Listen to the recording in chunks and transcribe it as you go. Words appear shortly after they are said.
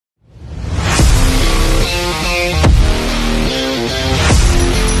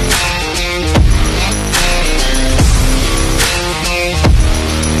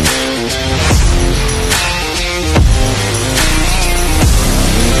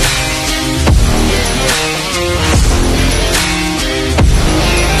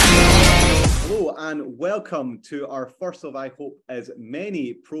welcome to our first of, I hope, as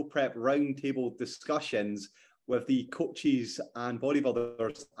many ProPrep roundtable discussions with the coaches and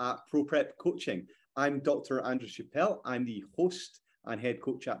bodybuilders at ProPrep Coaching. I'm Dr. Andrew Chappell. I'm the host and head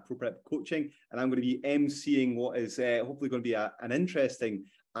coach at ProPrep Coaching, and I'm going to be emceeing what is hopefully going to be an interesting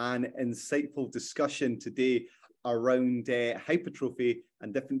and insightful discussion today around hypertrophy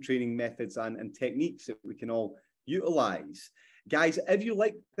and different training methods and techniques that we can all utilize. Guys, if you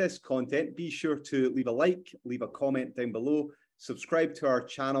like this content, be sure to leave a like, leave a comment down below, subscribe to our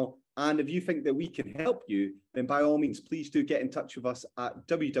channel, and if you think that we can help you, then by all means, please do get in touch with us at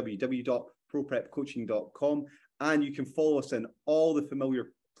www.proprepcoaching.com, and you can follow us in all the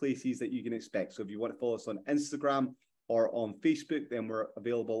familiar places that you can expect. So if you want to follow us on Instagram or on Facebook, then we're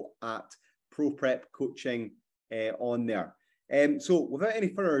available at ProPrep Coaching on there. So without any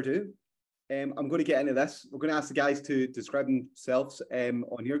further ado, I'm going to get into this. We're going to ask the guys to describe themselves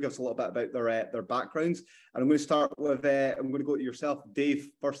on here, give us a little bit about their backgrounds. And I'm going to start with, I'm going to go to yourself, Dave,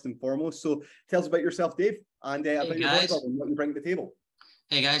 first and foremost. So tell us about yourself, Dave, and about your bodybuilding and what you bring to the table.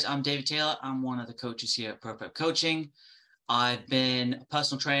 Hey guys, I'm David Taylor. I'm one of the coaches here at ProPrep Coaching. I've been a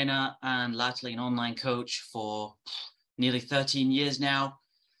personal trainer and latterly an online coach for nearly 13 years now.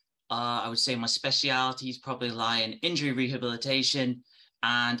 I would say my specialities probably lie in injury rehabilitation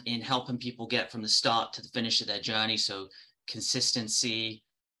and in helping people get from the start to the finish of their journey. So consistency,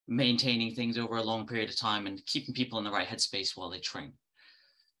 maintaining things over a long period of time, and keeping people in the right headspace while they train.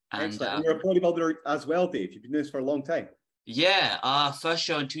 And, excellent. And you're a bodybuilder as well, Dave. You've been doing this for a long time. Yeah, first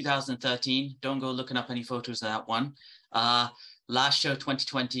show in 2013. Don't go looking up any photos of that one. Last show,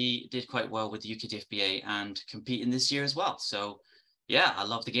 2020, did quite well with the UKDFBA and competing this year as well. So yeah, I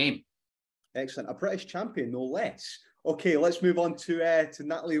love the game. Excellent. A British champion, no less. Okay, let's move on to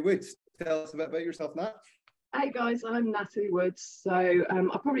Natalie Woods. Tell us a bit about yourself, Nat. Hey guys, I'm Natalie Woods. So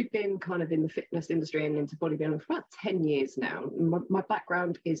I've probably been kind of in the fitness industry and into bodybuilding for about 10 years now. My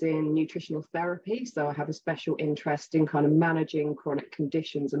background is in nutritional therapy, so I have a special interest in kind of managing chronic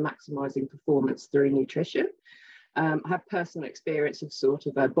conditions and maximizing performance through nutrition. I have personal experience of sort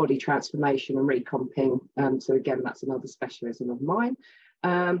of a body transformation and recomping. So again, that's another specialism of mine.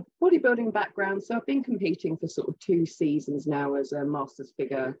 Bodybuilding background, so I've been competing for sort of 2 seasons now as a masters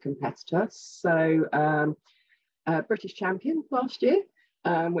figure competitor. So British champion last year,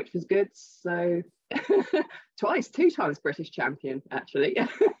 which was good. So 2 times British champion actually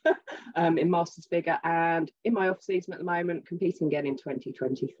in masters figure, and in my off season at the moment competing again in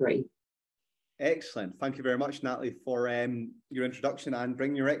 2023. Excellent. Thank you very much, Natalie, for your introduction and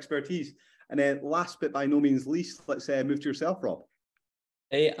bringing your expertise. And then last but by no means least, let's move to yourself, Rob.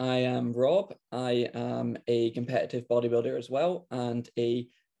 Hey, I am Rob. I am a competitive bodybuilder as well and a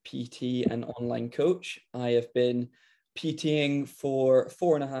PT and online coach. I have been PTing for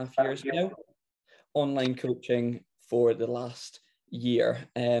 4.5 years now, online coaching for the last year.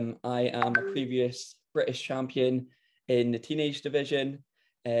 I am a previous British champion in the teenage division.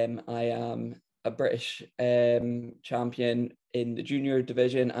 I am a British champion in the junior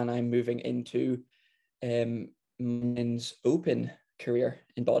division, and I'm moving into men's open career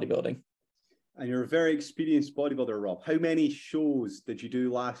in bodybuilding. And you're a very experienced bodybuilder, Rob. How many shows did you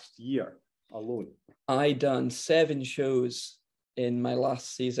do last year alone? I done 7 shows in my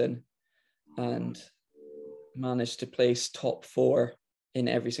last season and managed to place top 4 in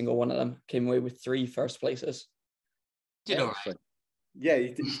every single one of them. Came away with 3 first places. Did all right. Yeah,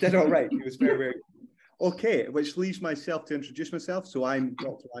 you did all right. It was very, very okay, which leaves myself to introduce myself. So I'm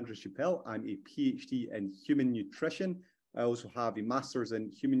Dr. Andrew Chappell. I'm a PhD in human nutrition. I also have a master's in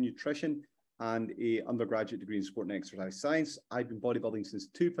human nutrition and an undergraduate degree in sport and exercise science. I've been bodybuilding since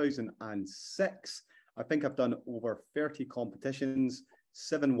 2006. I think I've done over 30 competitions,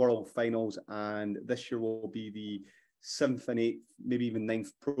 7 world finals, and this year will be the 7th and 8th, maybe even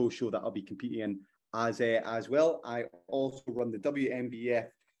 9th pro show that I'll be competing in as well. I also run the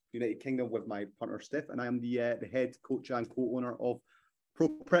WMBF United Kingdom with my partner Steph, and I am the head coach and co-owner of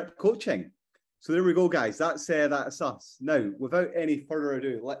ProPrep Coaching. So there we go, guys. That's us. Now, without any further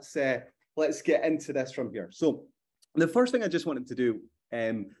ado, let's get into this from here. So the first thing I just wanted to do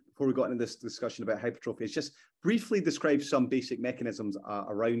before we got into this discussion about hypertrophy is just briefly describe some basic mechanisms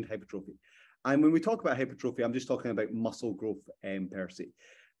around hypertrophy. And when we talk about hypertrophy, I'm just talking about muscle growth per se.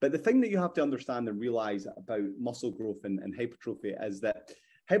 But the thing that you have to understand and realize about muscle growth and hypertrophy is that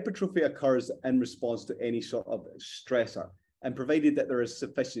hypertrophy occurs in response to any sort of stressor, and provided that there is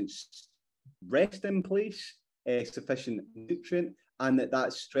sufficient rest in place, sufficient nutrient, and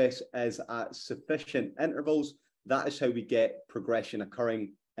that stress is at sufficient intervals, that is how we get progression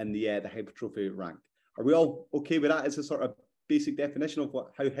occurring in the hypertrophy rank. Are we all okay with that as a sort of basic definition of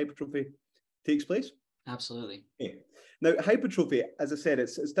how hypertrophy takes place? Absolutely. Okay. Now, hypertrophy, as I said,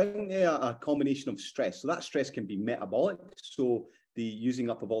 it's down to a combination of stress. So that stress can be metabolic. So the using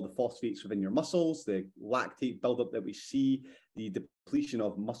up of all the phosphates within your muscles, the lactate buildup that we see, the depletion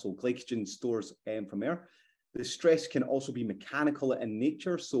of muscle glycogen stores from there. The stress can also be mechanical in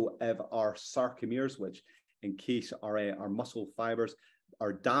nature. So if our sarcomeres, which in case our muscle fibers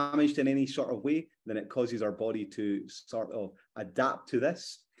are damaged in any sort of way, then it causes our body to sort of adapt to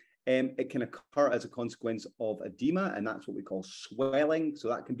this. It can occur as a consequence of edema, and that's what we call swelling. So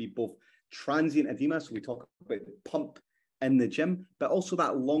that can be both transient edema, so we talk about the pump in the gym, but also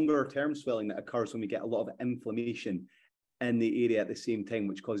that longer term swelling that occurs when we get a lot of inflammation in the area at the same time,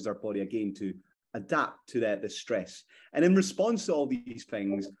 which causes our body again to adapt to the stress. And in response to all these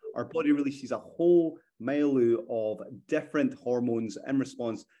things, our body releases a whole milieu of different hormones in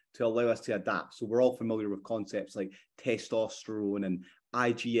response to allow us to adapt. So we're all familiar with concepts like testosterone and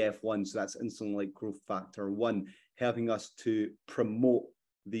IGF-1, so that's insulin-like growth factor 1, helping us to promote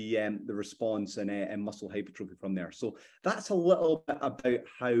the response and muscle hypertrophy from there. So that's a little bit about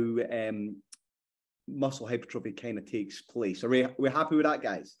how muscle hypertrophy kind of takes place. Are we happy with that,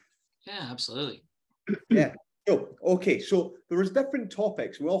 guys? Yeah, absolutely. Yeah. So, okay, so there was different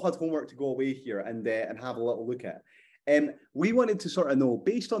topics. We all had homework to go away here and have a little look at. We wanted to sort of know,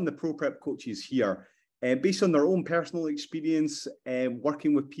 based on the ProPrep coaches here, based on their own personal experience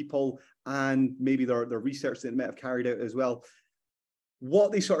working with people and maybe their research that they might have carried out as well,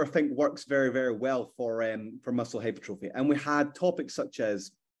 what they sort of think works very, very well for muscle hypertrophy. And we had topics such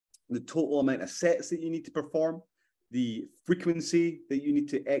as the total amount of sets that you need to perform, the frequency that you need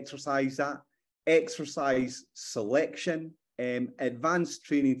to exercise at, exercise selection, advanced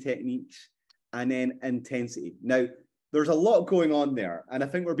training techniques, and then intensity. Now, there's a lot going on there, and I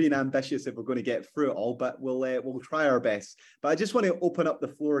think we're being ambitious if we're going to get through it all, but we'll try our best. But I just want to open up the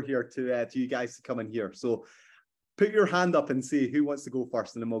floor here to you guys to come in here. So put your hand up and say who wants to go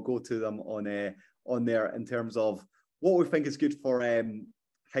first, and then we'll go to them on there in terms of what we think is good for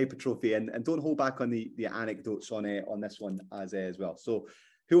hypertrophy, and don't hold back on the anecdotes on this one as well. So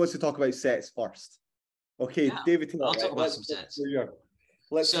who wants to talk about sets first? Okay, yeah, David. I'll talk about some sets.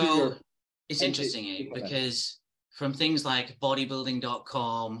 It's interesting, because from things like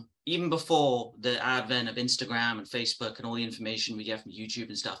bodybuilding.com, even before the advent of Instagram and Facebook and all the information we get from YouTube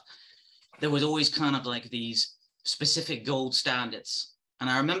and stuff, there was always kind of like these specific gold standards. And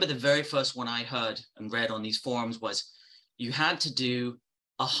I remember the very first one I heard and read on these forums was you had to do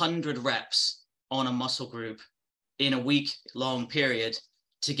 100 reps on a muscle group in a week-long period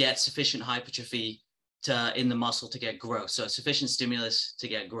to get sufficient hypertrophy in the muscle to get growth. So sufficient stimulus to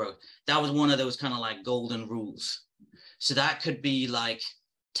get growth. That was one of those kind of like golden rules. So that could be like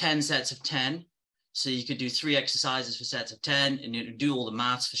 10 sets of 10. So you could do 3 exercises for sets of 10, and you do all the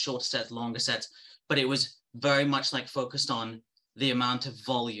maths for shorter sets, longer sets. But it was very much like focused on the amount of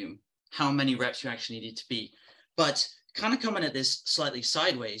volume, how many reps you actually needed to be. But kind of coming at this slightly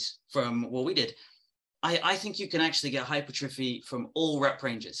sideways from what we did, I think you can actually get hypertrophy from all rep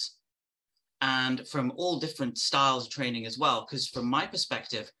ranges and from all different styles of training as well. Because from my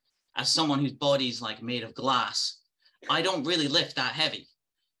perspective, as someone whose body's like made of glass, I don't really lift that heavy.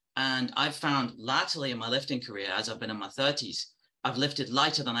 And I've found latterly in my lifting career, as I've been in my 30s, I've lifted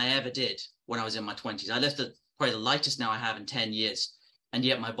lighter than I ever did when I was in my 20s. I lifted probably the lightest now I have in 10 years, and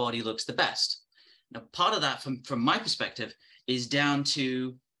yet my body looks the best. Now, part of that from my perspective is down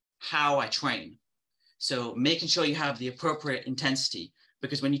to how I train. So making sure you have the appropriate intensity,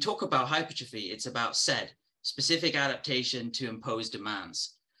 because when you talk about hypertrophy, it's about specific adaptation to impose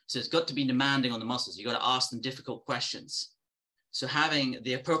demands. So it's got to be demanding on the muscles. You got to ask them difficult questions. So having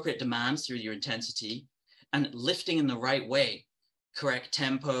the appropriate demands through your intensity and lifting in the right way, correct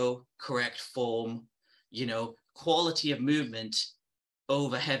tempo, correct form, quality of movement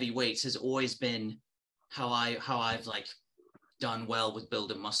over heavy weights has always been how I've like done well with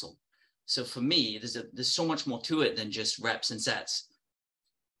building muscle. So for me, there's so much more to it than just reps and sets.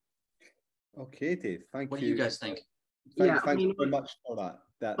 Okay, Dave. Thank you. What do you guys think? Thanks very much for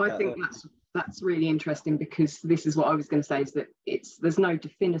that. I think that's really interesting, because this is what I was going to say, is that there's no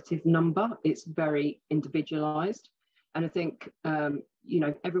definitive number. It's very individualized. And I think,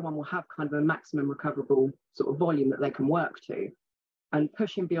 everyone will have kind of a maximum recoverable sort of volume that they can work to. And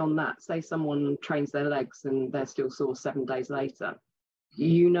pushing beyond that, say someone trains their legs and they're still sore 7 days later,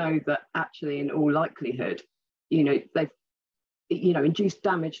 that actually in all likelihood, they've, induced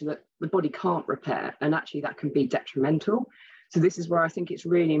damage that the body can't repair. And actually that can be detrimental. So this is where I think it's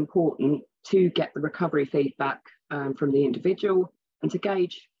really important to get the recovery feedback from the individual and to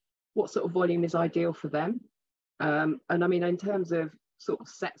gauge what sort of volume is ideal for them. And I mean, in terms of sort of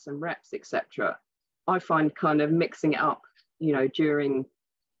sets and reps, etc., I find kind of mixing it up, during,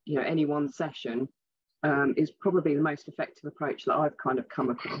 any one session is probably the most effective approach that I've kind of come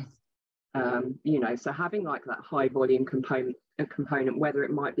across. So having like that high volume component, whether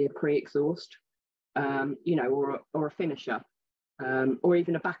it might be a pre-exhaust, or a finisher, or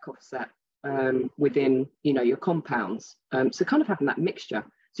even a back offset within, your compounds. So kind of having that mixture.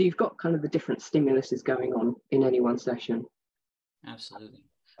 So you've got kind of the different stimuluses going on in any one session. Absolutely.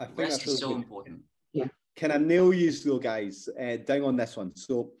 I think Rest that's is really so good. important. Yeah. Can I nail you though, guys, down on this one?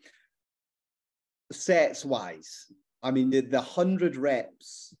 So sets wise, I mean, the 100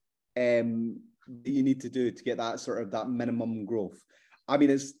 reps that you need to do to get that sort of that minimum growth. I mean,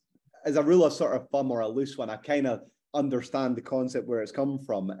 it's as a rule of sort of thumb or a loose one, I kind of understand the concept where it's come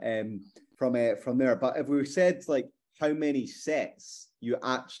from there. But if we said like how many sets you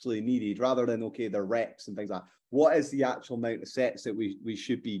actually needed rather than, okay, the reps and things like that, what is the actual amount of sets that we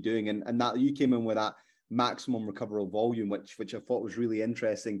should be doing? And that you came in with that maximum recoverable volume, which I thought was really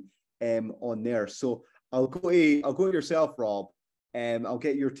interesting on there. So I'll go to yourself, Rob. I'll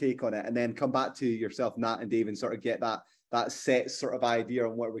get your take on it, and then come back to yourself, Nat and Dave, and sort of get that set sort of idea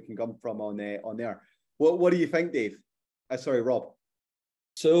on where we can come from on there. What do you think, Dave? Sorry, Rob.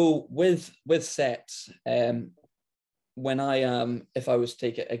 So with sets, when if I was to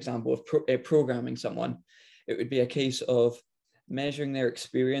take an example of programming someone, it would be a case of measuring their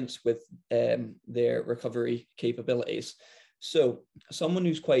experience with their recovery capabilities. So someone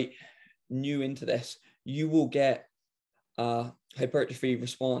who's quite new into this, you will get a hypertrophy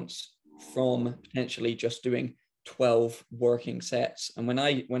response from potentially just doing 12 working sets. And when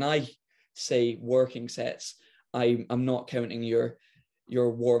I say working sets, I'm not counting your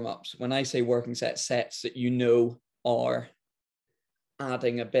warm-ups. When I say working sets that are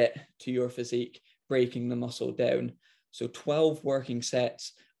adding a bit to your physique, breaking the muscle down. So 12 working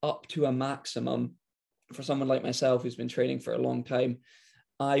sets up to a maximum. For someone like myself who's been training for a long time,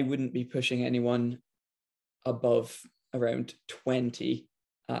 I wouldn't be pushing anyone above around 20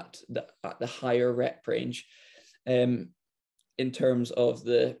 at the higher rep range in terms of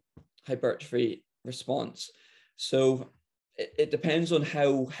the hypertrophy response. So it depends on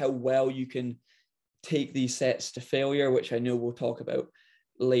how well you can take these sets to failure, which I know we'll talk about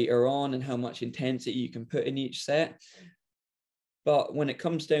later on, and how much intensity you can put in each set. But when it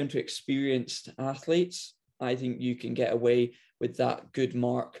comes down to experienced athletes, I think you can get away with that good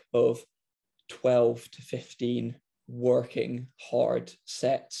mark of 12 to 15 working hard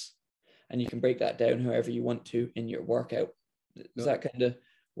sets. And you can break that down however you want to in your workout. Is that kind of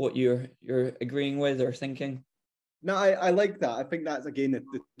what you're agreeing with or thinking? No, I like that. I think that's, again, the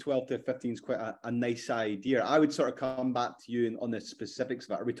 12 to 15 is quite a nice idea. I would sort of come back to you on the specifics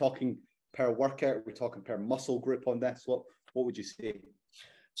of it. Are we talking per workout? Are we talking per muscle group on this? What would you say?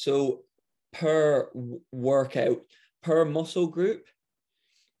 So per workout, per muscle group,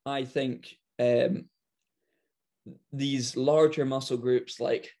 I think these larger muscle groups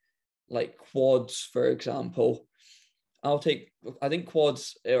like quads, for example, I think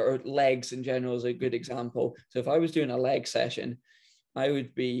quads or legs in general is a good example. So if I was doing a leg session, I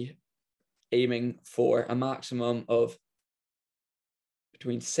would be aiming for a maximum of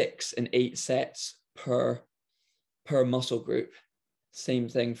between 6 and 8 sets per muscle group. Same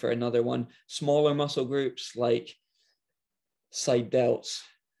thing for another one. Smaller muscle groups like side delts,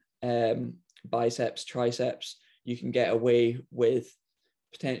 biceps, triceps, you can get away with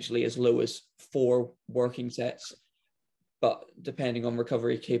potentially as low as 4 working sets. But depending on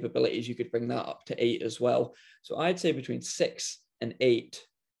recovery capabilities, you could bring that up to 8 as well. So I'd say between 6 and 8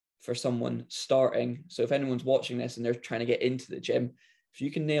 for someone starting. So if anyone's watching this and they're trying to get into the gym, if you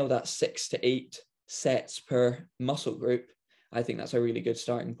can nail that 6 to 8 sets per muscle group, I think that's a really good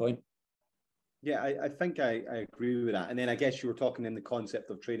starting point. Yeah, I think I agree with that. And then I guess you were talking in the concept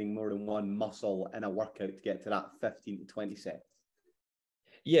of training more than one muscle in a workout to get to that 15 to 20 sets.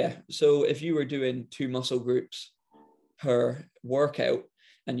 Yeah. So if you were doing 2 muscle groups per workout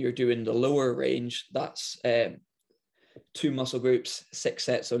and you're doing the lower range, that's 2 muscle groups, 6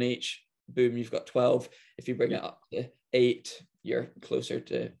 sets on each, boom, you've got 12. If you bring it up to 8, you're closer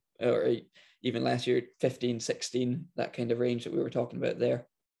to, or even less, you're 15, 16, that kind of range that we were talking about there.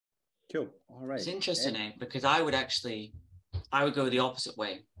 Cool. All right. It's interesting, because I would go the opposite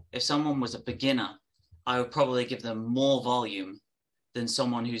way. If someone was a beginner, I would probably give them more volume than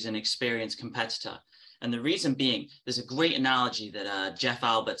someone who's an experienced competitor. And the reason being, there's a great analogy that Jeff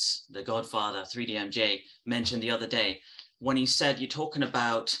Alberts, the godfather, 3DMJ, mentioned the other day, when he said, you're talking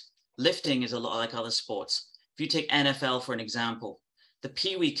about lifting is a lot like other sports. If you take NFL, for an example, the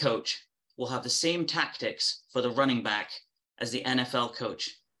Pee Wee coach will have the same tactics for the running back as the NFL coach.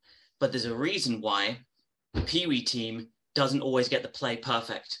 but there's a reason why the Pee Wee team doesn't always get the play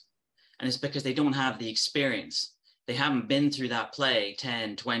perfect. And it's because they don't have the experience. They haven't been through that play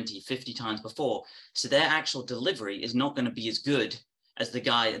 10, 20, 50 times before. So their actual delivery is not going to be as good as the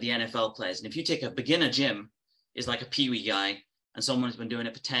guy at the NFL plays. And if you take a beginner gym, is like a Pee Wee guy, and someone who's been doing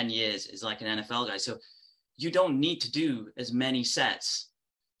it for 10 years is like an NFL guy. So you don't need to do as many sets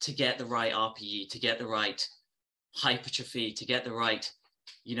to get the right RPE, to get the right hypertrophy, to get the right,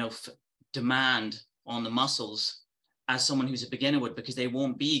 demand on the muscles as someone who's a beginner would, because they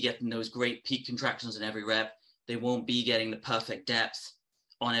won't be getting those great peak contractions in every rep. They won't be getting the perfect depth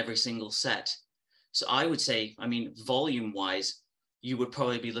on every single set. So I would say, volume wise, you would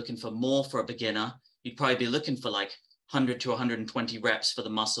probably be looking for more for a beginner. You'd probably be looking for like 100 to 120 reps for the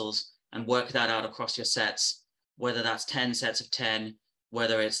muscles and work that out across your sets, whether that's 10 sets of 10,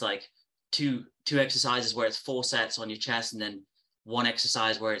 whether it's like two exercises where it's 4 sets on your chest and then 1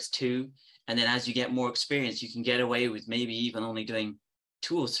 exercise where it's 2. And then as you get more experience, you can get away with maybe even only doing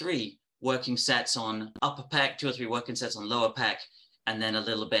 2 or 3 working sets on upper pec, 2 or 3 working sets on lower pec, and then a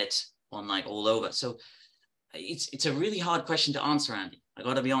little bit on like all over. So it's a really hard question to answer, Andy. I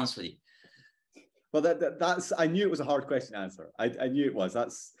got to be honest with you. Well, that's, I knew it was a hard question to answer. I knew it was.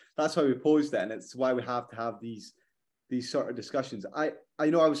 That's why we posed it, and it's why we have to have these sort of discussions. I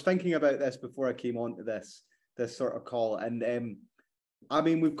know I was thinking about this before I came on to this sort of call, and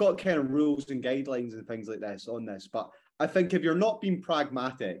we've got kind of rules and guidelines and things like this on this, but I think if you're not being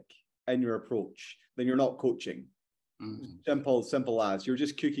pragmatic in your approach, then you're not coaching. Mm-hmm. Simple as. You're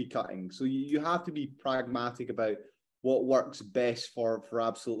just cookie cutting. So you have to be pragmatic about what works best for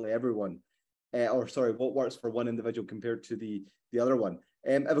absolutely everyone. What works for one individual compared to the other one.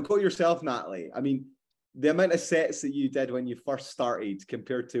 If I go yourself, Natalie, the amount of sets that you did when you first started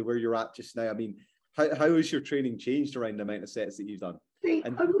compared to where you're at just now, how has your training changed around the amount of sets that you've done? I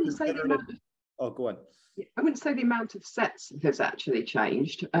wouldn't say the amount go on. I wouldn't say the amount of sets has actually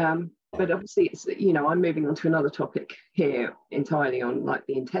changed, but obviously it's, I'm moving on to another topic here entirely on like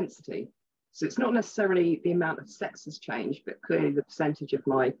the intensity. So it's not necessarily the amount of sets has changed, but clearly the percentage of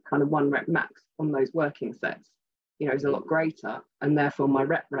my kind of 1 rep max on those working sets, is a lot greater. And therefore my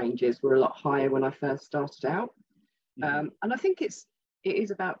rep ranges were a lot higher when I first started out. Mm-hmm. And I think it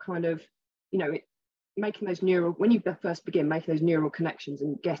is about kind of, making those when you first begin making those neural connections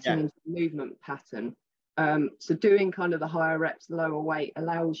and getting into the movement pattern. So doing kind of the higher reps, lower weight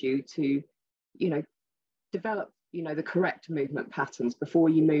allows you to, develop the correct movement patterns before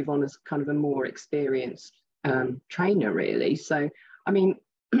you move on as kind of a more experienced trainer, really. So,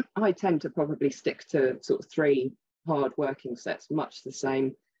 I tend to probably stick to sort of 3 hard working sets, much the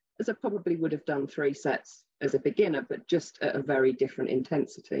same as I probably would have done 3 sets as a beginner, but just at a very different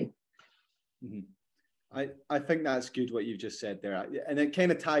intensity. Mm-hmm. I think that's good what you've just said there. And it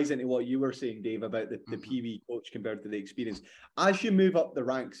kind of ties into what you were saying, Dave, about the Pee Wee coach compared to the experience. As you move up the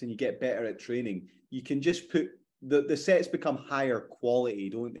ranks and you get better at training, you can just put the sets become higher quality,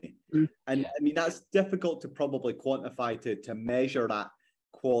 don't they? Mm-hmm. And that's difficult to probably quantify to measure that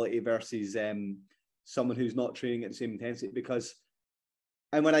quality versus someone who's not training at the same intensity, because,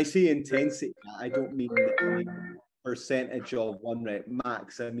 and when I say intensity, I don't mean the percentage of 1 rep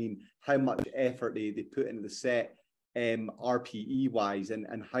max. How much effort they put into the set, RPE wise,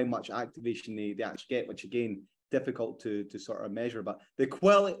 and how much activation they actually get, which again, difficult to sort of measure. But the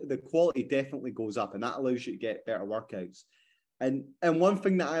quality definitely goes up, and that allows you to get better workouts. And one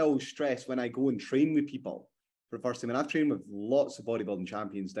thing that I always stress when I go and train with people for the first time, and I've trained with lots of bodybuilding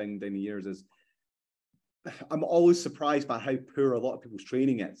champions down the years, is I'm always surprised by how poor a lot of people's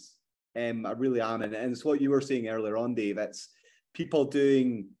training is. I really am, and it's what you were saying earlier on, Dave. It's people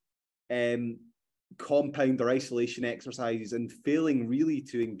doing compound or isolation exercises and failing really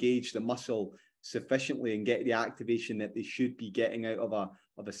to engage the muscle sufficiently and get the activation that they should be getting out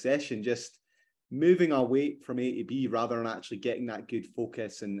of a session. Just moving our weight from A to B rather than actually getting that good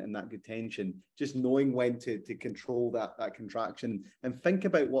focus and that good tension. Just knowing when to control that contraction and think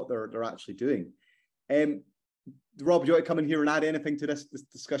about what they're actually doing. Rob, do you want to come in here and add anything to this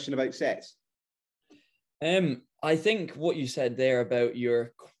discussion about sets? I think what you said there about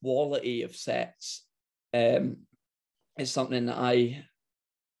your quality of sets is something that I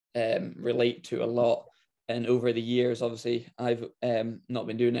relate to a lot. And over the years, obviously, I've not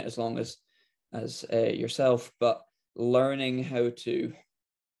been doing it as long as yourself, but learning how to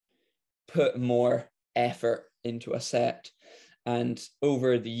put more effort into a set. And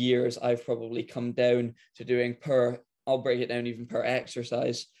over the years, I've probably come down to doing I'll break it down even per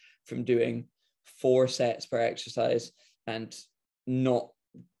exercise, from doing 4 sets per exercise and not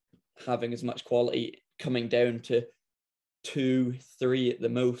having as much quality, coming down to 2, 3 at the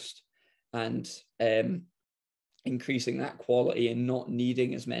most. and increasing that quality and not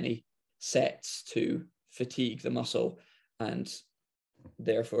needing as many sets to fatigue the muscle and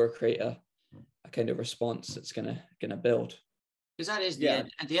therefore create a kind of response that's gonna build. Because that is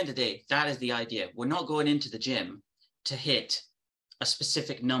at the end of the day, that is the idea. We're not going into the gym to hit a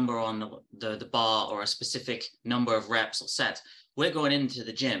specific number on the bar or a specific number of reps or sets. We're going into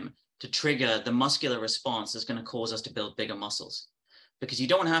the gym to trigger the muscular response that's going to cause us to build bigger muscles. Because you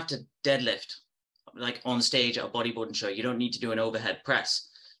don't have to deadlift like on stage at a bodybuilding show. You don't need to do an overhead press.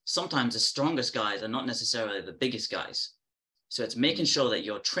 Sometimes the strongest guys are not necessarily the biggest guys. So it's making sure that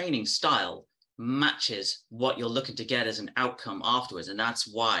your training style matches what you're looking to get as an outcome afterwards. And that's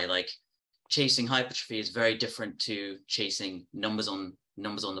why like chasing hypertrophy is very different to chasing numbers on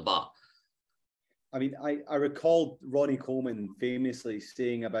the bar. I mean, I recall Ronnie Coleman famously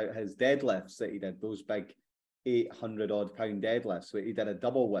saying about his deadlifts that he did, those big 800 odd pound deadlifts that he did a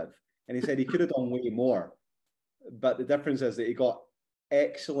double with. And he said he could have done way more. But the difference is that he got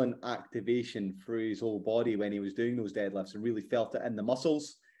excellent activation through his whole body when he was doing those deadlifts and really felt it in the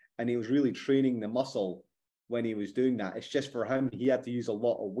muscles. And he was really training the muscle when he was doing that. It's just for him, he had to use a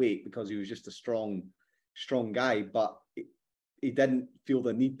lot of weight because he was just a strong guy, but he didn't feel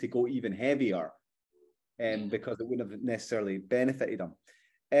the need to go even heavier because it wouldn't have necessarily benefited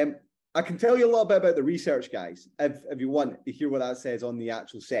him. I can tell you a little bit about the research, guys, if you want to hear what that says on the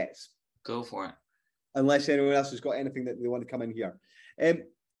actual sets. Go for it. Unless anyone else has got anything that they want to come in here.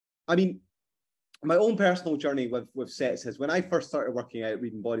 I mean, my own personal journey with sets is when I first started working out,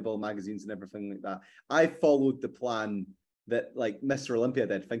 reading bodybuilding magazines and everything like that, I followed the plan that like Mr. Olympia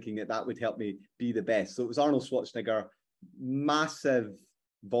did, thinking that that would help me be the best. So it was Arnold Schwarzenegger, massive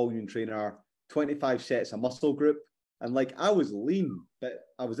volume trainer, 25 sets a muscle group. And like, I was lean, but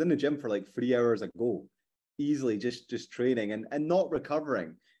I was in the gym for like 3 hours a go, easily just training and not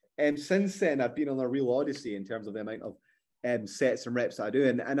recovering. And since then, I've been on a real odyssey in terms of the amount of sets and reps that I do.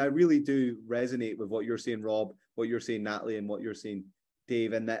 And I really do resonate with what you're saying, Rob, what you're saying, Natalie, and what you're saying,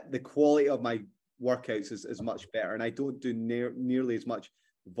 Dave, and that the quality of my workouts is much better. And I don't do nearly as much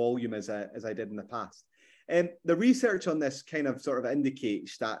volume as I did in the past. The research on this kind of sort of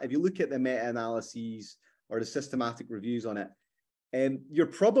indicates that if you look at the meta-analyses or the systematic reviews on it, you're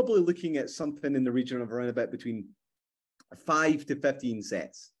probably looking at something in the region of around about between 5 to 15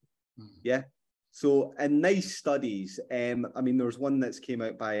 sets. Yeah. So in nice studies, I mean, there was one that's came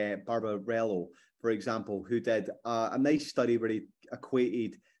out by Barbara Rello, for example, who did a nice study where he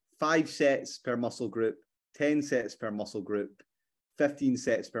equated 5 sets per muscle group, 10 sets per muscle group, 15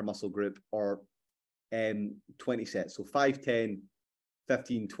 sets per muscle group, or 20 sets. So 5, 10,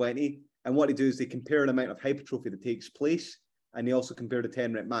 15, 20. And what they do is they compare the amount of hypertrophy that takes place, and they also compare the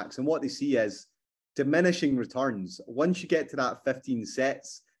 10 rep max. And what they see is diminishing returns. Once you get to that 15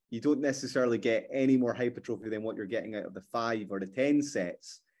 sets, you don't necessarily get any more hypertrophy than what you're getting out of the 5 or the 10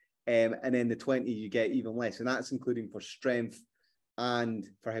 sets. And then the 20, you get even less. And that's including for strength and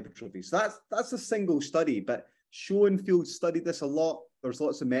for hypertrophy. So that's a single study, but Schoenfield studied this a lot. There's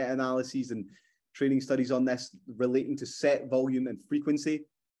lots of meta-analyses and training studies on this relating to set volume and frequency.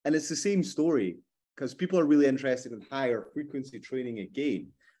 And it's the same story because people are really interested in higher frequency training again.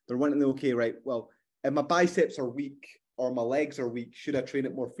 They're wanting to know, okay, right, well, if my biceps are weak or my legs are weak, should I train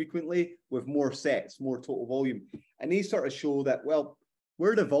it more frequently with more sets, more total volume? And they sort of show that, well,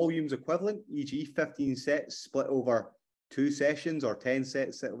 where the volume's equivalent, e.g. 15 sets split over 2 sessions or 10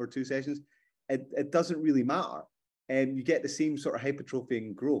 sets split over 2 sessions, it doesn't really matter. And you get the same sort of hypertrophy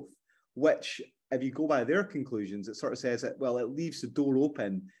and growth, which if you go by their conclusions, it sort of says that, well, it leaves the door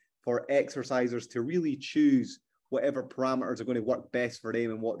open for exercisers to really choose whatever parameters are going to work best for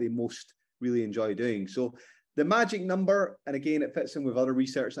them and what they most really enjoy doing. So the magic number, and again, it fits in with other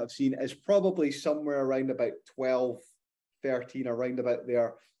research that I've seen, is probably somewhere around about 12, 13, around about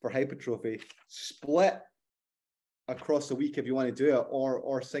there for hypertrophy, split across the week if you want to do it,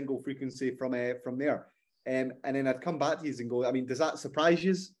 or single frequency from there. And then I'd come back to you and go, I mean, does that surprise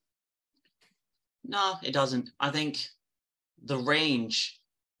you? No, it doesn't. I think the range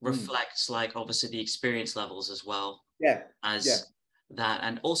reflects like obviously the experience levels as well. Yeah. That.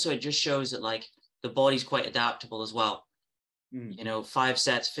 And also it just shows that like the body's quite adaptable as well. You know, 5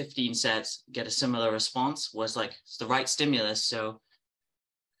 sets, 15 sets, get a similar response was like, it's the right stimulus. So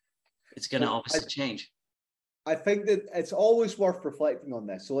it's going to obviously change. I think that it's always worth reflecting on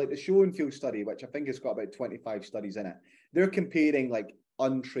this. So like the Schoenfield study, which I think has got about 25 studies in it, they're comparing like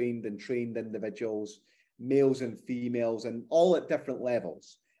untrained and trained individuals, males and females, and all at different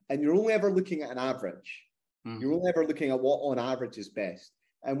levels. And you're only ever looking at an average. You're only ever looking at what on average is best.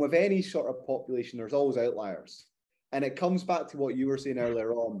 And with any sort of population, there's always outliers. And it comes back to what you were saying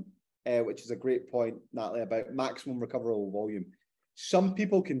earlier on, which is a great point, Natalie, about maximum recoverable volume. Some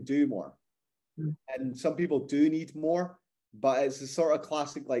people can do more, and some people do need more, but it's a sort of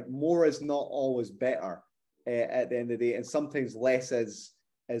classic, like more is not always better at the end of the day, and sometimes less is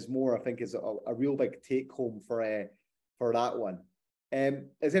more, I think, is a real big take home for that one.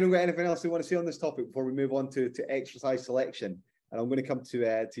 Has anyone got anything else they want to say on this topic before we move on to exercise selection? And I'm going to come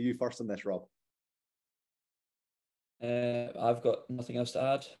to you first on this, Rob. I've got nothing else to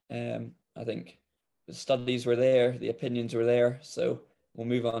add. I think the studies were there, the opinions were there, so we'll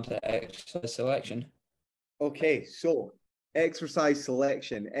move on to exercise selection. Okay, so exercise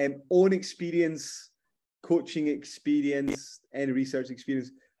selection, own experience, coaching experience, any research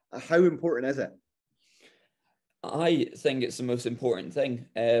experience, how important is it? I think it's the most important thing.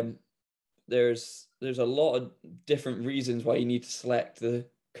 There's a lot of different reasons why you need to select the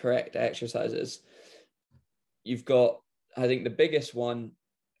correct exercises. You've got, I think the biggest one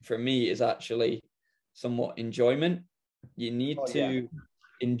for me is actually somewhat enjoyment. You need to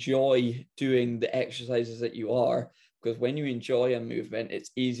enjoy doing the exercises that you are, because when you enjoy a movement,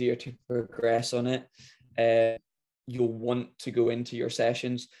 it's easier to progress on it. You'll want to go into your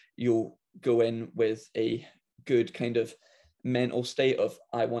sessions. You'll go in with a good kind of mental state of,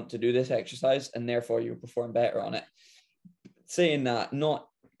 I want to do this exercise, and therefore you'll perform better on it. Saying that, not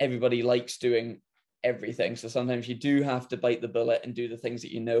everybody likes doing everything, so sometimes you do have to bite the bullet and do the things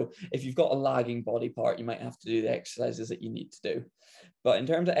that you know. If you've got a lagging body part, you might have to do the exercises that you need to do. But in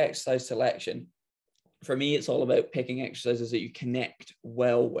terms of exercise selection, for me, it's all about picking exercises that you connect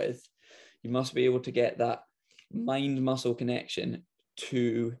well with. You must be able to get that mind-muscle connection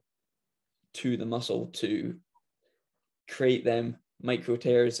to the muscle to create them micro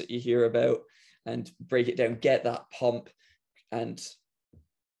tears that you hear about and break it down, get that pump, and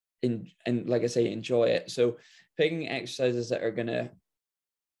like I say, enjoy it. So picking exercises that are going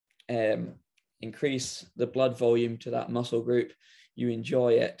to increase the blood volume to that muscle group, you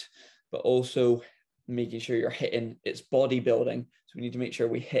enjoy it, but also making sure you're hitting, it's bodybuilding, so we need to make sure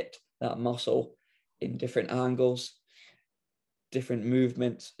we hit that muscle in different angles, different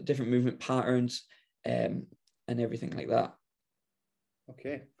movements, different movement patterns, and everything like that.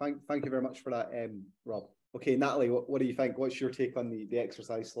 Okay, thank you very much for that, Rob. Okay, Natalie, what do you think? What's your take on the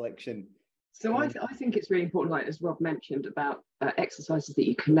exercise selection? So I think it's really important, like as Rob mentioned, about exercises that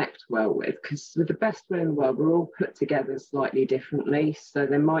you connect well with, because with the best will in the world, we're all put together slightly differently. So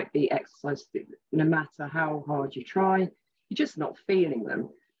there might be exercises that no matter how hard you try, you're just not feeling them.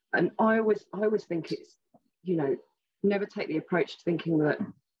 And I always think it's, never take the approach to thinking that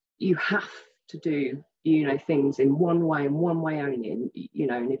you have to do, things in one way and one way only. And,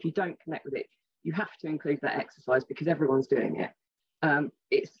 and if you don't connect with it, you have to include that exercise because everyone's doing it.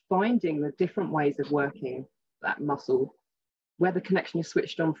 It's finding the different ways of working that muscle, where the connection is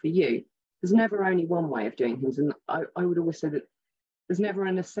switched on for you. There's never only one way of doing things. And I would always say that there's never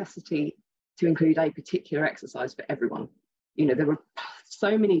a necessity to include a particular exercise for everyone. There are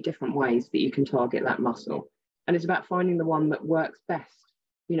so many different ways that you can target that muscle. And it's about finding the one that works best,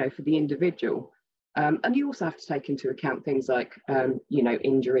 for the individual. And you also have to take into account things like,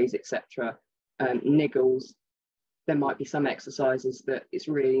 injuries, etc., niggles. There might be some exercises that it's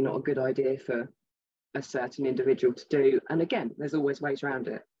really not a good idea for a certain individual to do. And again, there's always ways around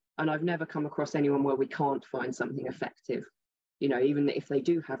it. And I've never come across anyone where we can't find something effective, even if they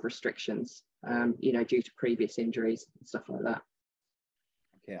do have restrictions, due to previous injuries and stuff like that.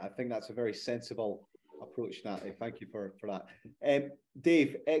 Okay, I think that's a very sensible approach, Natalie. Thank you for that.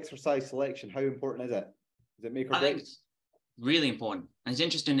 Dave, exercise selection, how important is it? Does it make or break? I think it's really important. And it's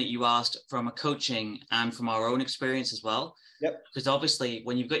interesting that you asked from a coaching and from our own experience as well. Yep. Because obviously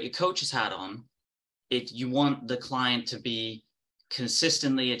when you've got your coach's hat on, you want the client to be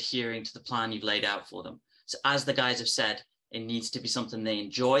consistently adhering to the plan you've laid out for them. So as the guys have said, it needs to be something they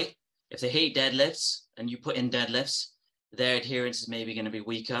enjoy. If they hate deadlifts and you put in deadlifts, their adherence is maybe going to be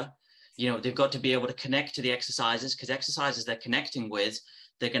weaker. They've got to be able to connect to the exercises, because exercises they're connecting with,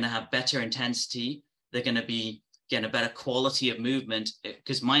 they're going to have better intensity. They're going to be getting a better quality of movement,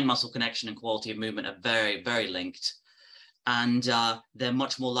 because mind muscle connection and quality of movement are very, very linked. And they're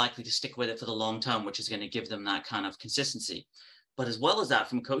much more likely to stick with it for the long term, which is going to give them that kind of consistency. But as well as that,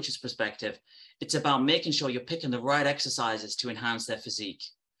 from a coach's perspective, it's about making sure you're picking the right exercises to enhance their physique.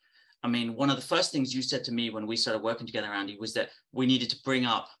 I mean, one of the first things you said to me when we started working together, Andy, was that we needed to bring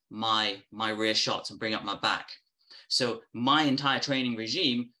up my rear shots and bring up my back. So my entire training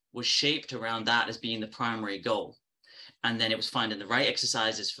regime was shaped around that as being the primary goal. And then it was finding the right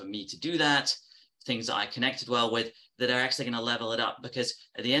exercises for me to do that, things that I connected well with, that are actually going to level it up. Because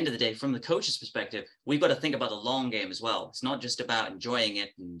at the end of the day, from the coach's perspective, we've got to think about the long game as well. It's not just about enjoying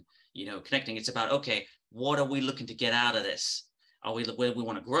it and, connecting. It's about, okay, what are we looking to get out of this? Are we where we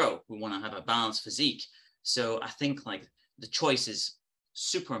want to grow? We want to have a balanced physique. So I think like the choice is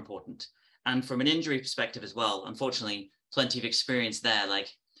super important. And from an injury perspective as well, unfortunately, plenty of experience there. Like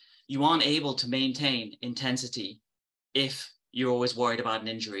you aren't able to maintain intensity if you're always worried about an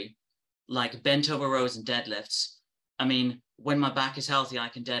injury. Like bent over rows and deadlifts. I mean, when my back is healthy, I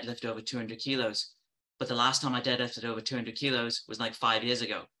can deadlift over 200 kilos. But the last time I deadlifted over 200 kilos was like 5 years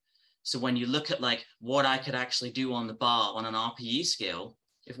ago. So when you look at like what I could actually do on the bar on an RPE scale,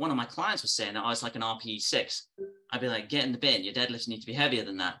 if one of my clients was saying that I was like an RPE 6, I'd be like, get in the bin, your deadlifts need to be heavier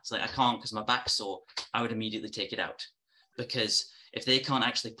than that. It's like, I can't because my back's sore. I would immediately take it out, because if they can't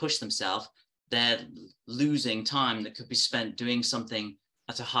actually push themselves, they're losing time that could be spent doing something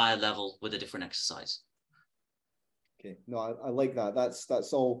at a higher level with a different exercise. Okay, no, I like that.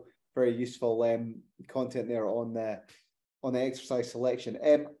 That's all very useful content there on the exercise selection.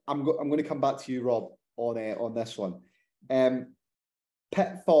 I'm going to come back to you, Rob, on this one.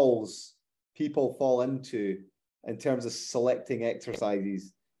 Pitfalls people fall into in terms of selecting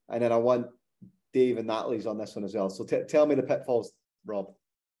exercises, and then I want Dave and Natalie's on this one as well. So tell me the pitfalls, Rob.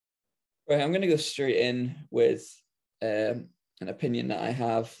 Right, I'm going to go straight in with an opinion that I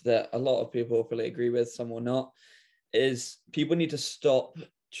have that a lot of people will probably agree with, some will not, is people need to stop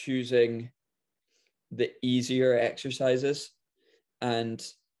choosing the easier exercises and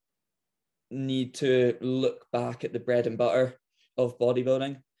need to look back at the bread and butter of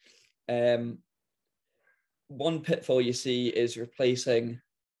bodybuilding. One pitfall you see is replacing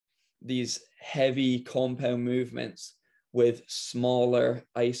these heavy compound movements with smaller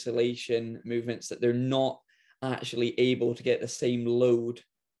isolation movements that they're not actually able to get the same load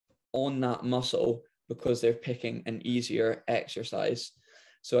on that muscle because they're picking an easier exercise.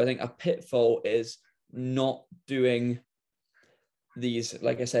 So I think a pitfall is not doing these,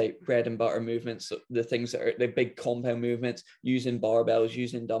 like I say, bread and butter movements, the things that are the big compound movements, using barbells,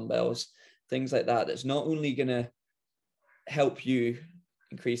 using dumbbells, things like that. That's not only going to help you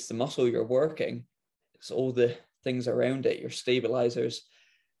increase the muscle you're working, it's all the things around it, your stabilizers,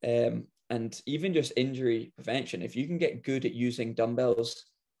 and even just injury prevention. If you can get good at using dumbbells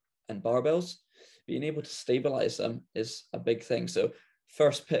and barbells, being able to stabilize them is a big thing. So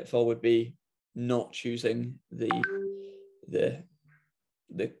first pitfall would be not choosing the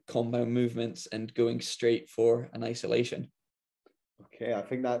compound movements and going straight for an isolation. Okay, I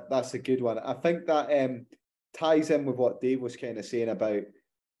think that's a good one. I think that ties in with what Dave was kind of saying about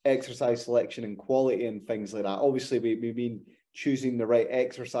exercise selection and quality and things like that. Obviously, we mean choosing the right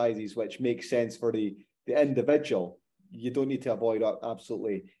exercises, which makes sense for the individual. You don't need to avoid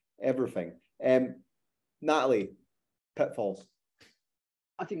absolutely everything. Natalie, pitfalls.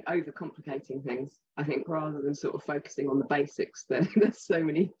 I think overcomplicating things. I think rather than sort of focusing on the basics, there's so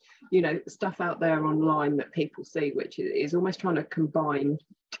many, stuff out there online that people see, which is almost trying to combine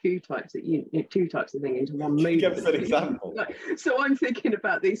two types of thing into one movement. Give us an example. So I'm thinking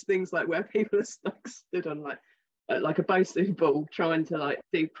about these things like where people are like stood on like a Bosu ball trying to like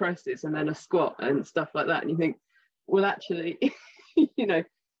do presses and then a squat and stuff like that, and you think, well, actually, you're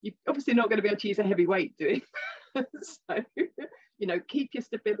obviously not going to be able to use a heavy weight doing so. Keep your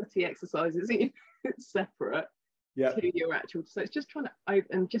stability exercises separate to your actual. So it's just trying to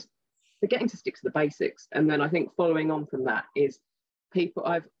and just forgetting to stick to the basics. And then I think following on from that is people.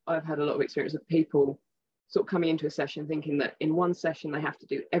 I've had a lot of experience of people sort of coming into a session thinking that in one session they have to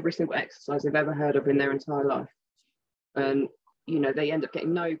do every single exercise they've ever heard of in their entire life, and they end up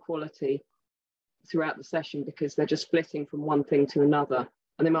getting no quality throughout the session because they're just splitting from one thing to another,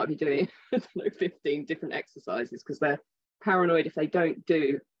 and they might be doing 15 different exercises because they're paranoid if they don't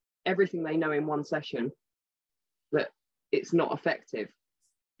do everything they know in one session that it's not effective,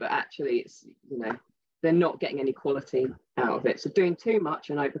 but actually it's they're not getting any quality out of it. So doing too much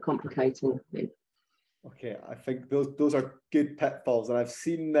and overcomplicating. Okay, I think those are good pitfalls, and I've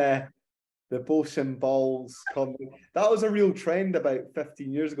seen the Bosun balls coming. That was a real trend about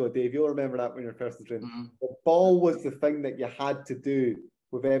 15 years ago, Dave. You'll remember that when you were first in training. Mm-hmm. The ball was the thing that you had to do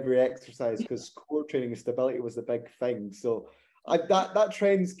with every exercise because core training and stability was the big thing. So that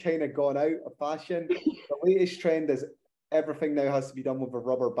trend's kind of gone out of fashion. The latest trend is everything now has to be done with a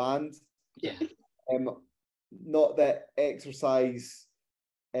rubber band. Yeah. Not that exercise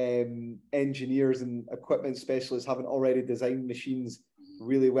engineers and equipment specialists haven't already designed machines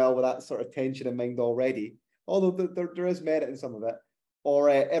really well with that sort of tension in mind already, although there is merit in some of it. Or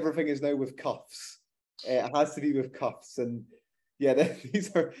everything is now with cuffs. It has to be with cuffs. And yeah,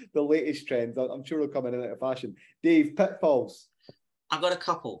 these are the latest trends. I'm sure they'll come in and out of fashion. Dave, pitfalls. I've got a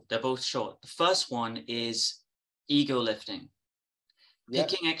couple. They're both short. The first one is ego lifting.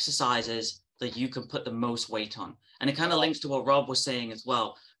 picking exercises that you can put the most weight on. And it kind of links to what Rob was saying as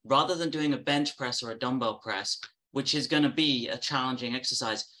well. Rather than doing a bench press or a dumbbell press, which is going to be a challenging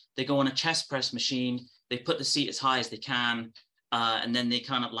exercise, they go on a chest press machine, they put the seat as high as they can, and then they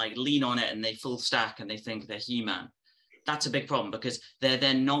kind of like lean on it and they full stack and they think they're He-Man. That's a big problem because they're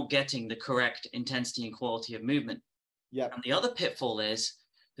then not getting the correct intensity and quality of movement. Yeah. And the other pitfall is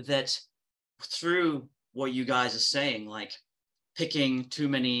that through what you guys are saying, like picking too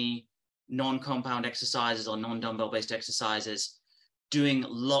many non-compound exercises or non-dumbbell based exercises, doing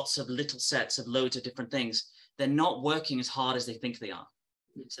lots of little sets of loads of different things, they're not working as hard as they think they are.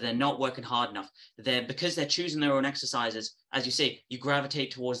 So they're not working hard enough. Because they're choosing their own exercises, as you say, you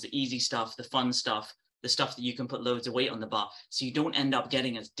gravitate towards the easy stuff, the fun stuff, the stuff that you can put loads of weight on the bar. So you don't end up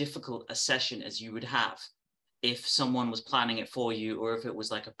getting as difficult a session as you would have if someone was planning it for you, or if it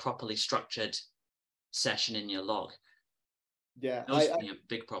was like a properly structured session in your log. Yeah, those are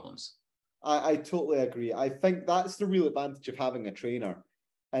big problems. I totally agree. I think that's the real advantage of having a trainer,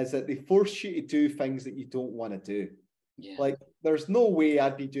 is that they force you to do things that you don't want to do. Yeah. Like, there's no way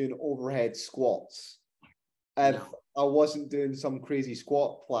I'd be doing overhead squats if I wasn't doing some crazy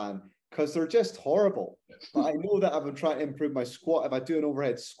squat plan, because they're just horrible. But I know that if I'm trying to improve my squat, if I do an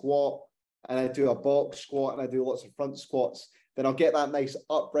overhead squat and I do a box squat and I do lots of front squats, then I'll get that nice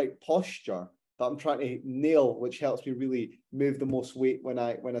upright posture that I'm trying to nail, which helps me really move the most weight when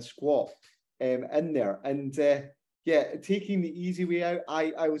I squat in there. And yeah, taking the easy way out.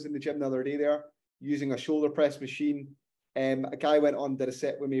 I was in the gym the other day there using a shoulder press machine. A guy went on, did a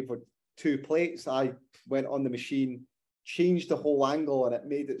set with me for 2 plates. I went on the machine, changed the whole angle, and it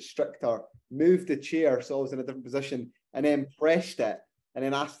made it stricter, moved the chair so I was in a different position, and then pressed it, and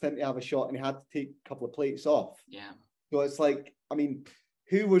then asked him to have a shot, and he had to take a couple of plates off. Yeah. So it's like, I mean,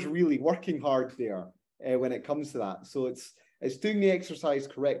 who was really working hard there when it comes to that? So it's doing the exercise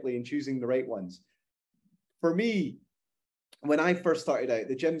correctly and choosing the right ones. For me, when I first started out,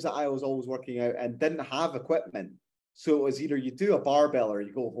 the gyms that I was always working out and didn't have equipment. So it was either you do a barbell or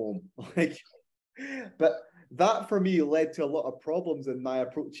you go home. But that for me led to a lot of problems in my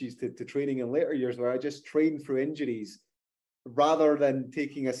approaches to training in later years, where I just trained through injuries rather than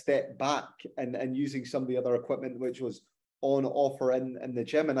taking a step back and using some of the other equipment which was on offer in the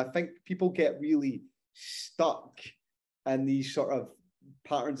gym. And I think people get really stuck in these sort of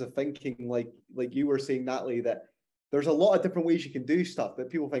patterns of thinking, like you were saying, Natalie, that there's a lot of different ways you can do stuff, but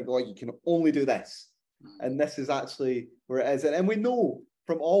people think, oh, you can only do this. And this is actually where it is. And we know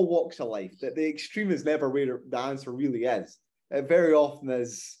from all walks of life that the extreme is never where the answer really is. It very often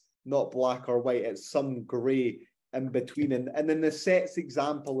is not black or white. It's some gray in between. And then the sets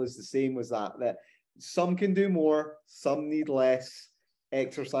example is the same as that some can do more, some need less.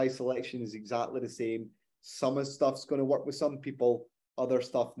 Exercise selection is exactly the same. Some of stuff's going to work with some people, other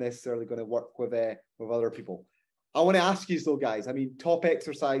stuff necessarily going to work with other people. I want to ask you though, guys, I mean, top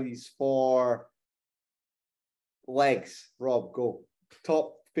exercises for legs. Rob, go.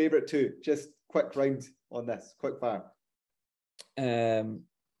 Top favorite 2. Just quick round on this. Quick fire. Can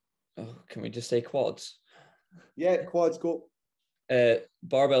we just say quads? Yeah, quads, go.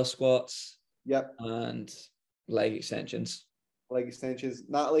 Barbell squats. Yep. And leg extensions. Leg extensions.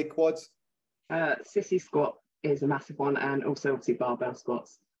 Natalie, quads? Sissy squat is a massive one, and also obviously barbell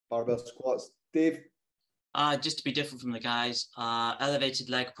squats. Barbell squats. Dave? Just to be different from the guys, elevated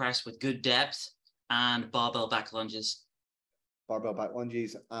leg press with good depth and barbell back lunges. Barbell back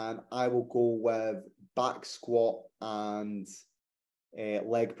lunges. And I will go with back squat and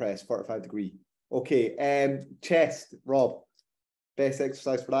leg press, 45 degree. Okay, chest, Rob. Best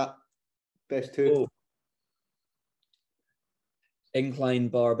exercise for that? Best 2? Oh. Incline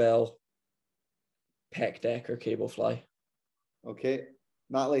barbell, pec deck or cable fly. Okay.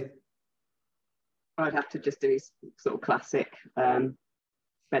 Natalie? I'd have to just do sort of classic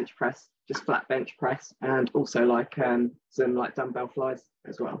bench press, just flat bench press, and also like some like dumbbell flies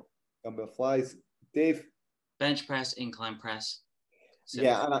as well. Dumbbell flies. Dave? Bench press, incline press.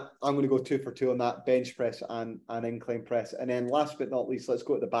 Yeah, and I'm going to go 2 for 2 on that, bench press and incline press. And then last but not least, let's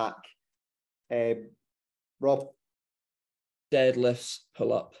go at the back. Rob? Deadlifts,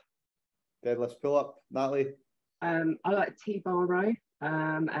 pull up. Deadlifts, pull up. Natalie? I like T-bar row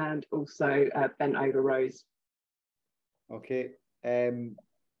and also bent over rows. Okay.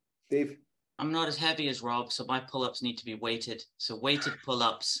 Dave? I'm not as heavy as Rob, so my pull-ups need to be weighted. So weighted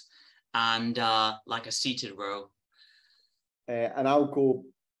pull-ups and like a seated row. And I'll go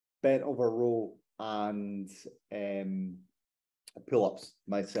bent over row and pull-ups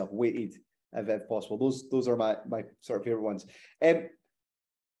myself, weighted if possible. Those are my sort of favorite ones.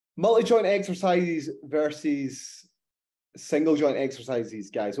 Multi-joint exercises versus single joint exercises,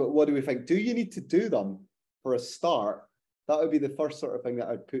 guys, what do we think? Do you need to do them for a start? That would be the first sort of thing that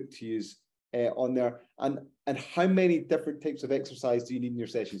I'd put to use on there. And how many different types of exercise do you need in your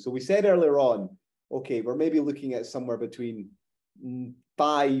session? So we said earlier on, okay, we're maybe looking at somewhere between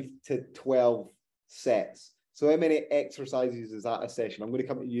 5 to 12 sets. So how many exercises is that a session? I'm going to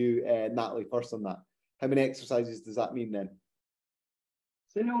come to you, Natalie, first on that. How many exercises does that mean then?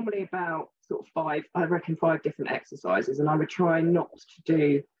 So normally about sort of 5, I reckon 5 different exercises, and I would try not to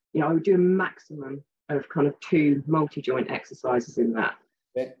do, I would do a maximum of kind of 2 multi-joint exercises in that.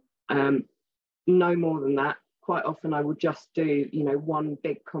 Okay. No more than that. Quite often I would just do, 1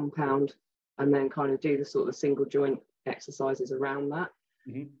 big compound and then kind of do the sort of single joint exercises around that.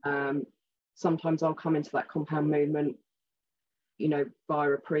 Mm-hmm. Sometimes I'll come into that compound movement,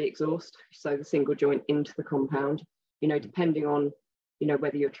 via a pre-exhaust, so the single joint into the compound, depending on,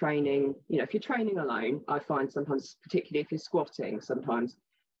 whether you're training, if you're training alone, I find sometimes, particularly if you're squatting, sometimes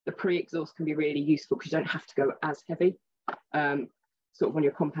the pre-exhaust can be really useful because you don't have to go as heavy. Sort of on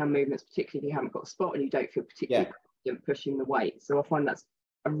your compound movements, particularly if you haven't got a spot and you don't feel particularly confident pushing the weight. So I find that's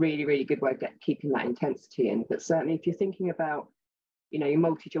a really, really good way of keeping that intensity in. But certainly if you're thinking about, your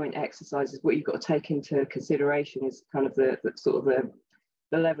multi-joint exercises, what you've got to take into consideration is kind of the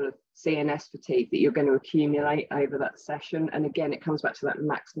level of CNS fatigue that you're going to accumulate over that session. And again, it comes back to that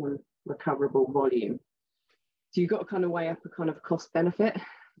maximum recoverable volume. So you've got to kind of weigh up a kind of cost benefit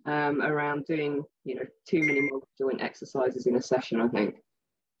around doing, too many multi-joint exercises in a session, I think.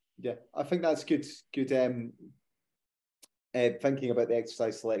 Yeah, I think that's good thinking about the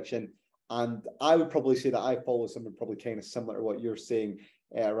exercise selection. And I would probably say that I follow something probably kind of similar to what you're saying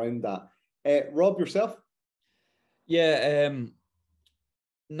around that. Rob, yourself? Yeah,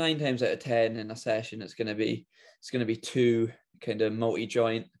 9 times out of 10 in a session, it's going to be 2 kind of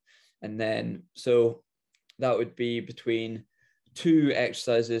multi-joint, and then so that would be between 2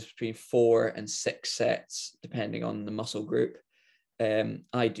 exercises between 4 and 6 sets, depending on the muscle group.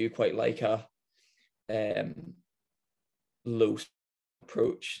 I do quite like a low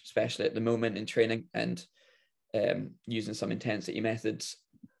approach, especially at the moment in training, and using some intensity methods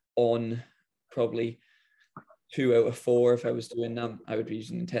on probably 2 out of 4. If I was doing them, I would be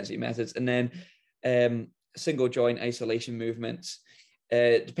using intensity methods. And then single joint isolation movements,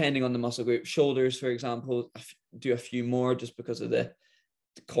 depending on the muscle group. Shoulders, for example, do a few more just because of the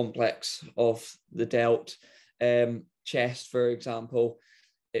complex of the delt. Chest, for example,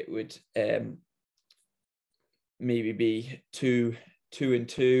 it would maybe be 2 and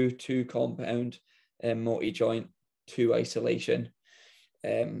 2 compound, multi-joint, 2 isolation.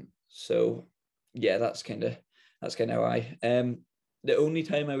 So yeah, that's kind of how I. The only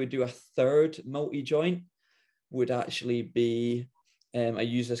time I would do a 3rd multi-joint would actually be, I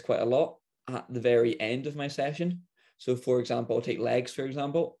use this quite a lot at the very end of my session. So for example, I'll take legs, for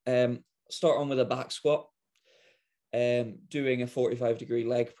example. Start on with a back squat, doing a 45-degree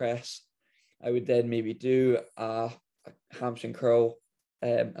leg press. I would then maybe do a hamstring curl,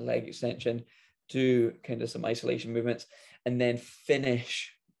 a leg extension, do kind of some isolation movements, and then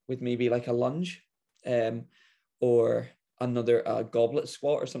finish with maybe like a lunge, or another goblet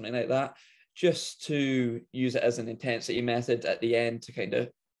squat or something like that, just to use it as an intensity method at the end to kind of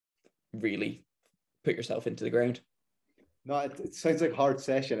really put yourself into the ground. No, it sounds like a hard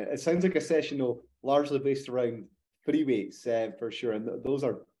session. It sounds like a session, though, largely based around free weights, for sure. And those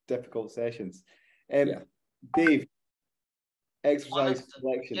are difficult sessions. Dave, exercise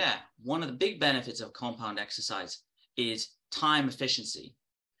selection. Yeah, one of the big benefits of compound exercise is time efficiency.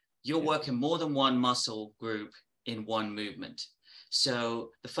 You're working more than one muscle group in one movement. So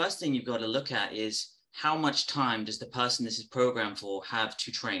the first thing you've got to look at is how much time does the person this is programmed for have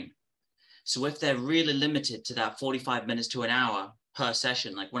to train? So if they're really limited to that 45 minutes to an hour per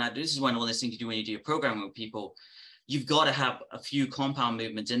session, like this is one of the things you do when you do your programming with people, you've got to have a few compound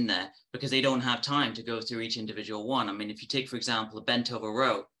movements in there because they don't have time to go through each individual one. I mean, if you take, for example, a bent over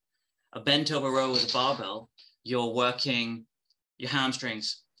row with a barbell, you're working your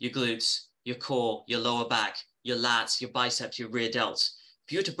hamstrings, your glutes, your core, your lower back, your lats, your biceps, your rear delts.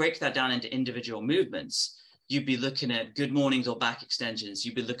 If you were to break that down into individual movements, you'd be looking at good mornings or back extensions.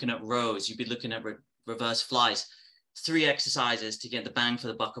 You'd be looking at rows. You'd be looking at reverse flies. 3 exercises to get the bang for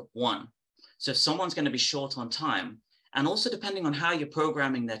the buck of 1. So if someone's going to be short on time, and also depending on how you're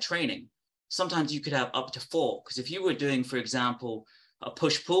programming their training, sometimes you could have up to 4. Because if you were doing, for example, a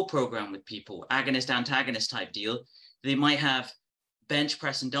push-pull program with people, agonist-antagonist type deal, they might have bench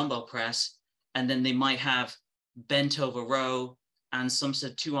press and dumbbell press, and then they might have bent over row and some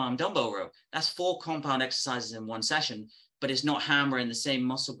sort of 2-arm dumbbell row. That's 4 compound exercises in one session, but it's not hammering the same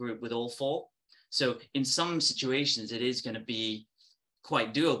muscle group with all 4. So in some situations, it is going to be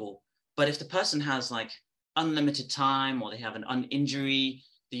quite doable. But if the person has like unlimited time, or they have an injury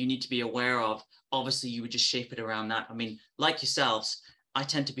that you need to be aware of, obviously you would just shape it around that. I mean, like yourselves, I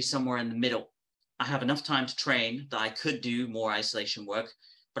tend to be somewhere in the middle. I have enough time to train that I could do more isolation work,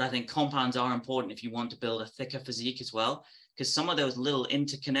 but I think compounds are important if you want to build a thicker physique as well, because some of those little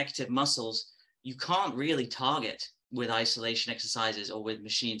interconnected muscles you can't really target with isolation exercises or with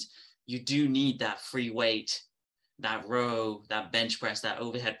machines. You do need that free weight, that row, that bench press, that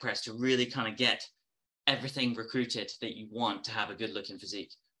overhead press to really kind of get everything recruited that you want to have a good looking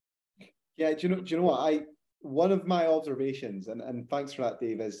physique. Yeah, do you know what? One of my observations, and thanks for that,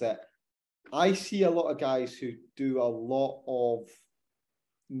 Dave, is that I see a lot of guys who do a lot of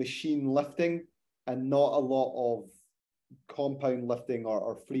machine lifting and not a lot of compound lifting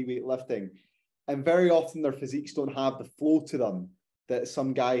or free weight lifting. And very often their physiques don't have the flow to them that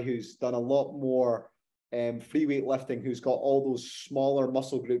some guy who's done a lot more free weight lifting, who's got all those smaller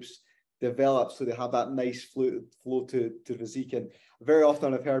muscle groups developed, so they have that nice flow to physique. And very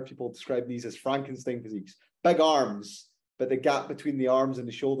often I've heard people describe these as Frankenstein physiques. Big arms, but the gap between the arms and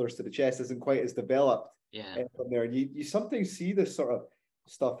the shoulders to the chest isn't quite as developed from there. And you sometimes see this sort of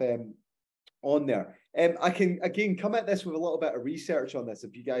stuff on there. I can, again, come at this with a little bit of research on this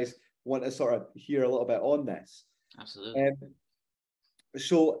if you guys want to sort of hear a little bit on this. Absolutely.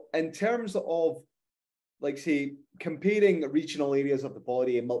 So in terms of, like, say, comparing regional areas of the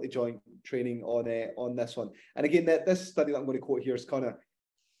body and multi-joint training on this one. And again, this study that I'm going to quote here is kind of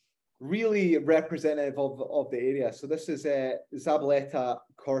really representative of the area. So this is Zabaleta,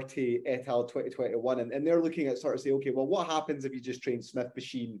 Corte et al. 2021. And they're looking at sort of say, okay, well, what happens if you just train Smith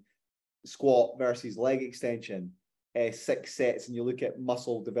machine squat versus leg extension, 6 sets, and you look at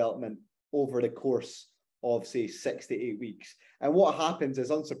muscle development over the course of, say, 6 to 8 weeks. And what happens is,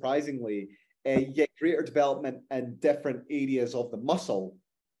 unsurprisingly, you get greater development in different areas of the muscle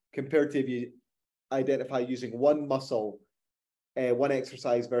compared to if you identify using one muscle, one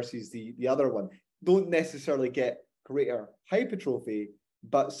exercise versus the other one. Don't necessarily get greater hypertrophy,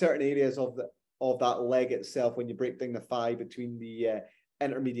 but certain areas of that leg itself, when you break down the thigh between the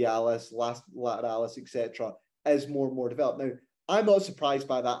intermedialis, lateralis, etc., is more and more developed. Now, I'm not surprised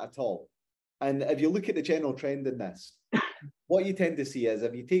by that at all. And if you look at the general trend in this, what you tend to see is,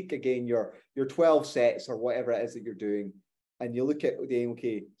 if you take, again, your 12 sets or whatever it is that you're doing, and you look at,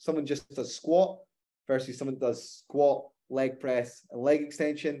 okay, someone just does squat versus someone does squat, leg press, and leg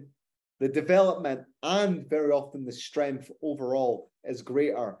extension, the development and very often the strength overall is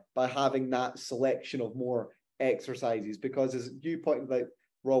greater by having that selection of more exercises. Because as you pointed out,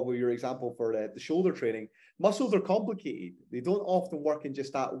 Rob, with your example for the shoulder training, muscles are complicated. They don't often work in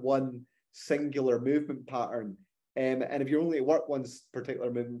just that one singular movement pattern. And if you only work one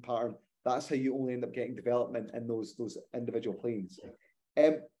particular movement pattern, that's how you only end up getting development in those individual planes.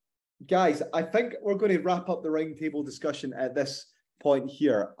 Guys, I think we're going to wrap up the roundtable discussion at this point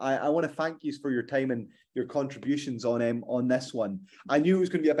here. I want to thank you for your time and your contributions on this one. I knew it was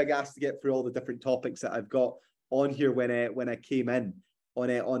going to be a big ask to get through all the different topics that I've got on here when I came in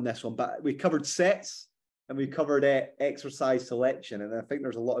on this one, but we covered sets and we covered exercise selection, and I think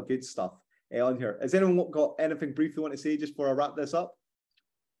there's a lot of good stuff on here. Has anyone got anything brief they want to say just before I wrap this up?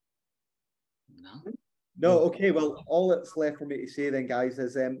 No. Okay. Well, all that's left for me to say then, guys,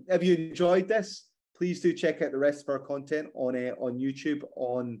 is if you enjoyed this, please do check out the rest of our content on YouTube,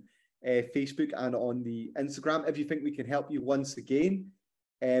 on Facebook, and on the Instagram. If you think we can help you once again,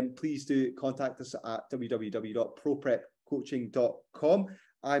 please do contact us at www.proprepcoaching.com.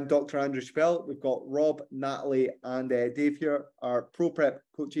 I'm Dr. Andrew Chappell. We've got Rob, Natalie, and Dave here, our ProPrep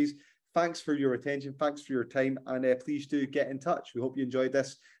coaches. Thanks for your attention. Thanks for your time. And please do get in touch. We hope you enjoyed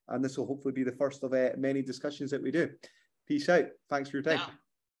this. And this will hopefully be the first of many discussions that we do. Peace out. Thanks for your time. Yeah.